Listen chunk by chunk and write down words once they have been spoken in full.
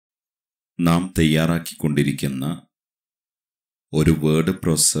നാം തയ്യാറാക്കിക്കൊണ്ടിരിക്കുന്ന ഒരു word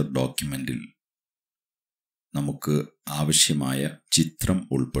processor ഡോക്യുമെന്റിൽ നമുക്ക് ആവശ്യമായ ചിത്രം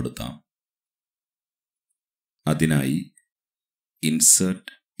ഉൾപ്പെടുത്താം. അതിനായി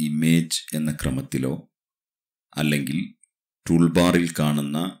ഇൻസേർട്ട് ഇമേജ് എന്ന ക്രമത്തിലോ അല്ലെങ്കിൽ ടൂൾബാറിൽ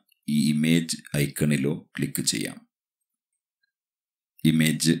കാണുന്ന ഈ ഇമേജ് ഐക്കണിലോ ക്ലിക്ക് ചെയ്യാം.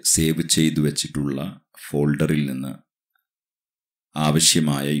 ഇമേജ് സേവ് ചെയ്തു വച്ചിട്ടുള്ള ഫോൾഡറിൽ നിന്ന്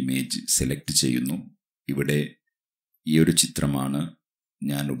ആവശ്യമായ ഇമേജ് സെലക്ട് ചെയ്യുന്നു. ഇവിടെ ഈ ഒരു ചിത്രമാണ്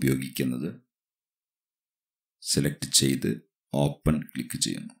ഞാൻ ഉപയോഗിക്കുന്നത്. സെലക്ട് ചെയ്ത് ഓപ്പൺ ക്ലിക്ക്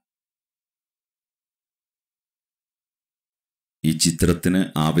ചെയ്യുന്നു. ഈ ചിത്രത്തിന്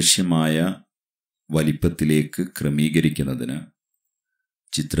ആവശ്യമായ വലിപ്പത്തിലേക്ക് ക്രമീകരിക്കുന്നതിന്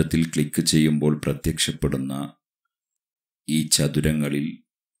ചിത്രത്തിൽ ക്ലിക്ക് ചെയ്യുമ്പോൾ പ്രത്യക്ഷപ്പെടുന്ന ഈ ചതുരങ്ങളിൽ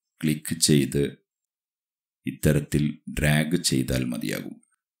ക്ലിക്ക് ചെയ്ത് ഇത്തരത്തിൽ ഡ്രാഗ് ചെയ്താൽ മതിയാകും.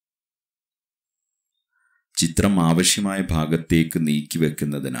 ചിത്രം ആവശ്യമായ ഭാഗത്തേക്ക് നീക്കി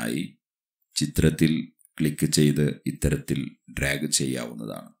വെക്കുന്നതിനായി ചിത്രത്തിൽ ക്ലിക്ക് ചെയ്ത് ഇത്തരത്തിൽ ഡ്രാഗ്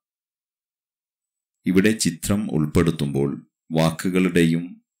ചെയ്യാവുന്നതാണ്. ഇവിടെ ചിത്രം ഉൾപ്പെടുത്തുമ്പോൾ വാക്കുകളുടെയും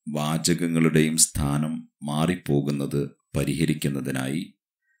വാചകങ്ങളുടെയും സ്ഥാനം മാറിപ്പോകുന്നത് പരിഹരിക്കുന്നതിനായി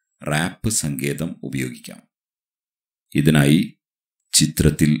റാപ്പ് സങ്കേതം ഉപയോഗിക്കാം. ഇതിനായി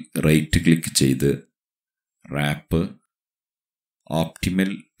ചിത്രത്തിൽ റൈറ്റ് ക്ലിക്ക് ചെയ്ത് റാപ്പ്, ഓപ്റ്റിമൽ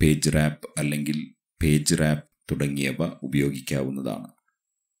പേജ് റാപ്പ് അല്ലെങ്കിൽ പേജ് റാപ്പ് തുടങ്ങിയവ ഉപയോഗിക്കാവുന്നതാണ്.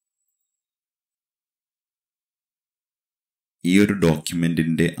 ഈ ഒരു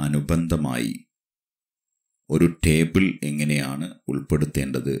ഡോക്യുമെന്റിന്റെ അനുബന്ധമായി ഒരു ടേബിൾ എങ്ങനെയാണ്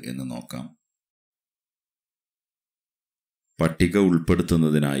ഉൾപ്പെടുത്തേണ്ടത് എന്ന് നോക്കാം. പട്ടിക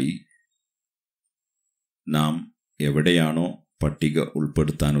ഉൾപ്പെടുത്തുന്നതിനായി നാം എവിടെയാണോ പട്ടിക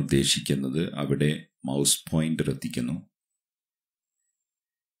ഉൾപ്പെടുത്താൻ ഉദ്ദേശിക്കുന്നത് അവിടെ മൗസ് പോയിന്റർ എത്തിക്കുന്നു.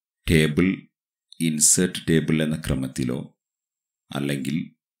 ടേബിൾ ഇൻസേർട്ട് ടേബിൾ എന്ന ക്രമത്തിലോ അല്ലെങ്കിൽ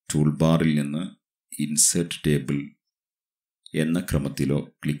ടൂൾബാറിൽ നിന്ന് ഇൻസേർട്ട് ടേബിൾ എന്ന ക്രമത്തിലോ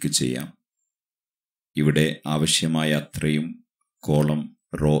ക്ലിക്ക് ചെയ്യാം. ഇവിടെ ആവശ്യമായ അത്രയും കോളം,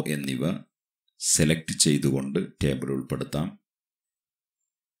 റോ എന്നിവ സെലക്ട് ചെയ്തുകൊണ്ട് ടേബിൾ ഉൾപ്പെടുത്താം.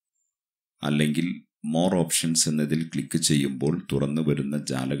 അല്ലെങ്കിൽ മോർ ഓപ്ഷൻസ് എന്നതിൽ ക്ലിക്ക് ചെയ്യുമ്പോൾ തുറന്നു വരുന്ന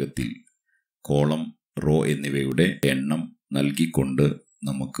ജാലകത്തിൽ കോളം, റോ എന്നിവയുടെ എണ്ണം നൽകിക്കൊണ്ട്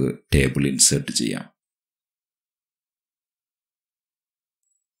നമുക്ക് ടേബിൾ ഇൻസേർട്ട് ചെയ്യാം.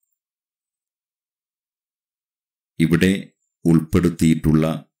 ഇവിടെ ഉൾപ്പെടുത്തിയിട്ടുള്ള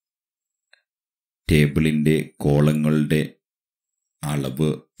ടേബിളിൻ്റെ കോളങ്ങളുടെ അളവ്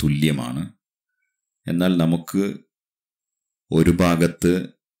തുല്യമാണ്. എന്നാൽ നമുക്ക് ഒരു ഭാഗത്ത്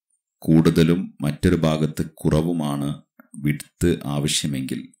കൂടുതലും മറ്റൊരു ഭാഗത്ത് കുറവുമാണ് വിഡ്ത്ത്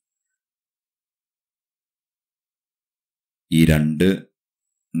ആവശ്യമെങ്കിൽ ഈ രണ്ട്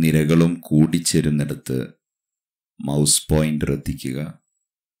നിരകളും കൂടിച്ചേരുന്നിടത്ത് മൗസ് പോയിന്റർ എത്തിക്കുക.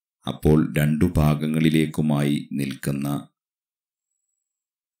 അപ്പോൾ രണ്ടു ഭാഗങ്ങളിലേക്കുമായി നിൽക്കുന്ന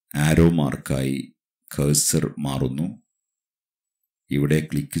ആരോ മാർക്കായി കഴ്സർ മാറുന്നു. ഇവിടെ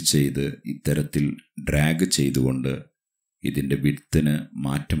ക്ലിക്ക് ചെയ്ത് ഇത്തരത്തിൽ ഡ്രാഗ് ചെയ്തുകൊണ്ട് ഇതിൻ്റെ വിഡ്ത്തിന്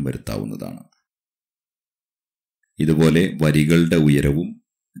മാറ്റം വരുത്താവുന്നതാണ്. ഇതുപോലെ വരികളുടെ ഉയരവും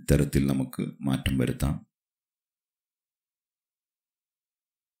ഇത്തരത്തിൽ നമുക്ക് മാറ്റം വരുത്താം.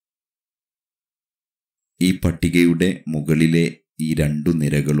 ഈ പട്ടികയുടെ മുകളിലെ ഈ രണ്ടു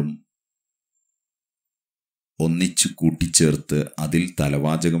നിരകളും ഒന്നിച്ചു കൂട്ടിച്ചേർത്ത് അതിൽ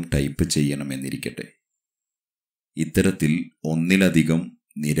തലവാചകം ടൈപ്പ് ചെയ്യണമെന്നിരിക്കട്ടെ. ഇത്തരത്തിൽ ഒന്നിലധികം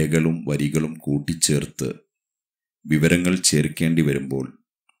നിരകളും വരികളും കൂട്ടിച്ചേർത്ത് വിവരങ്ങൾ ചേർക്കേണ്ടി വരുമ്പോൾ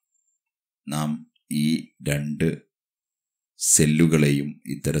നാം ഈ രണ്ട് സെല്ലുകളെയും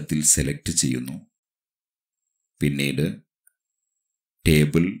ഇത്തരത്തിൽ സെലക്ട് ചെയ്യുന്നു. പിന്നീട്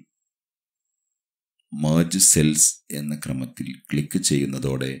ടേബിൾ മെർജ് സെൽസ് എന്ന ക്രമത്തിൽ ക്ലിക്ക്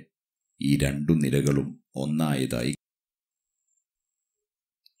ചെയ്യുന്നതോടെ ഈ രണ്ടു നിരകളും ഒന്നായതായി.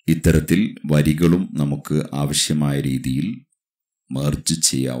 ഇത്തരത്തിൽ വരികളും നമുക്ക് ആവശ്യമായ രീതിയിൽ മെർജ്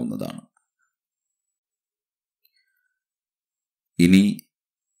ചെയ്യാവുന്നതാണ്. ഇനി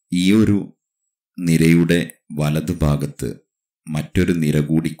ഈ ഒരു നിരയുടെ വലതുഭാഗത്ത് മറ്റൊരു നിര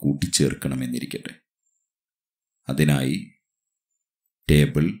കൂടി കൂട്ടിച്ചേർക്കണമെന്നിരിക്കട്ടെ. അതിനായി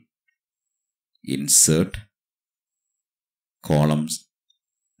ടേബിൾ ഇൻസേർട്ട് കോളംസ്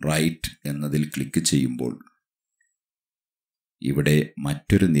റൈറ്റ് എന്നതിൽ ക്ലിക്ക് ചെയ്യുമ്പോൾ ഇവിടെ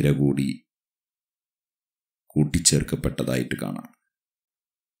മറ്റൊരു നിര കൂടി കൂട്ടിച്ചേർക്കപ്പെട്ടതായിട്ട് കാണാം.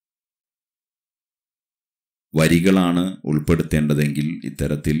 വരികളാണ് ഉൾപ്പെടുത്തേണ്ടതെങ്കിൽ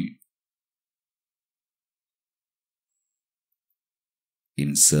ഇത്തരത്തിൽ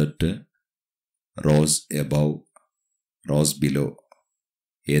insert rose above rose below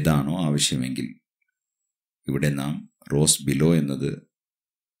ഏതാണോ ആവശ്യമെങ്കിൽ ഇവിടെ നാം റോസ് ബിലോ എന്നത്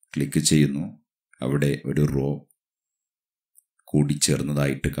ക്ലിക്ക് ചെയ്യുന്നു. അവിടെ ഒരു റോ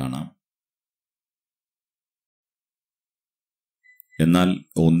കൂടിച്ചേർന്നതായിട്ട് കാണാം. എന്നാൽ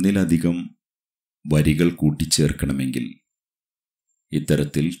ഒന്നിലധികം വരികൾ കൂട്ടിച്ചേർക്കണമെങ്കിൽ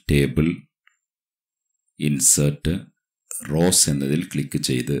ഇത്തരത്തിൽ ടേബിൾ, ഇൻസേർട്ട്, റോസ് എന്നതിൽ ക്ലിക്ക്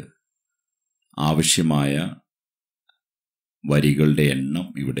ചെയ്ത് ആവശ്യമായ വരികളുടെ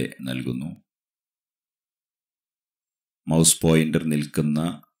എണ്ണം ഇവിടെ നൽകുന്നു. മൗസ് പോയിന്റർ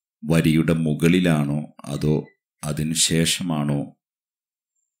നിൽക്കുന്ന വരിയുടെ മുകളിലാണോ അതോ അതിനു ശേഷമാണോ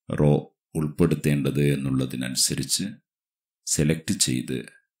റോ ഉൾപ്പെടുത്തേണ്ടത് എന്നുള്ളതിനനുസരിച്ച് സെലക്ട് ചെയ്ത്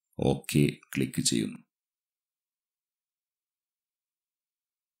ഓക്കെ ക്ലിക്ക് ചെയ്യുന്നു.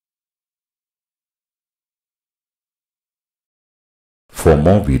 For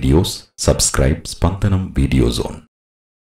more videos, subscribe Spandanam Video Zone.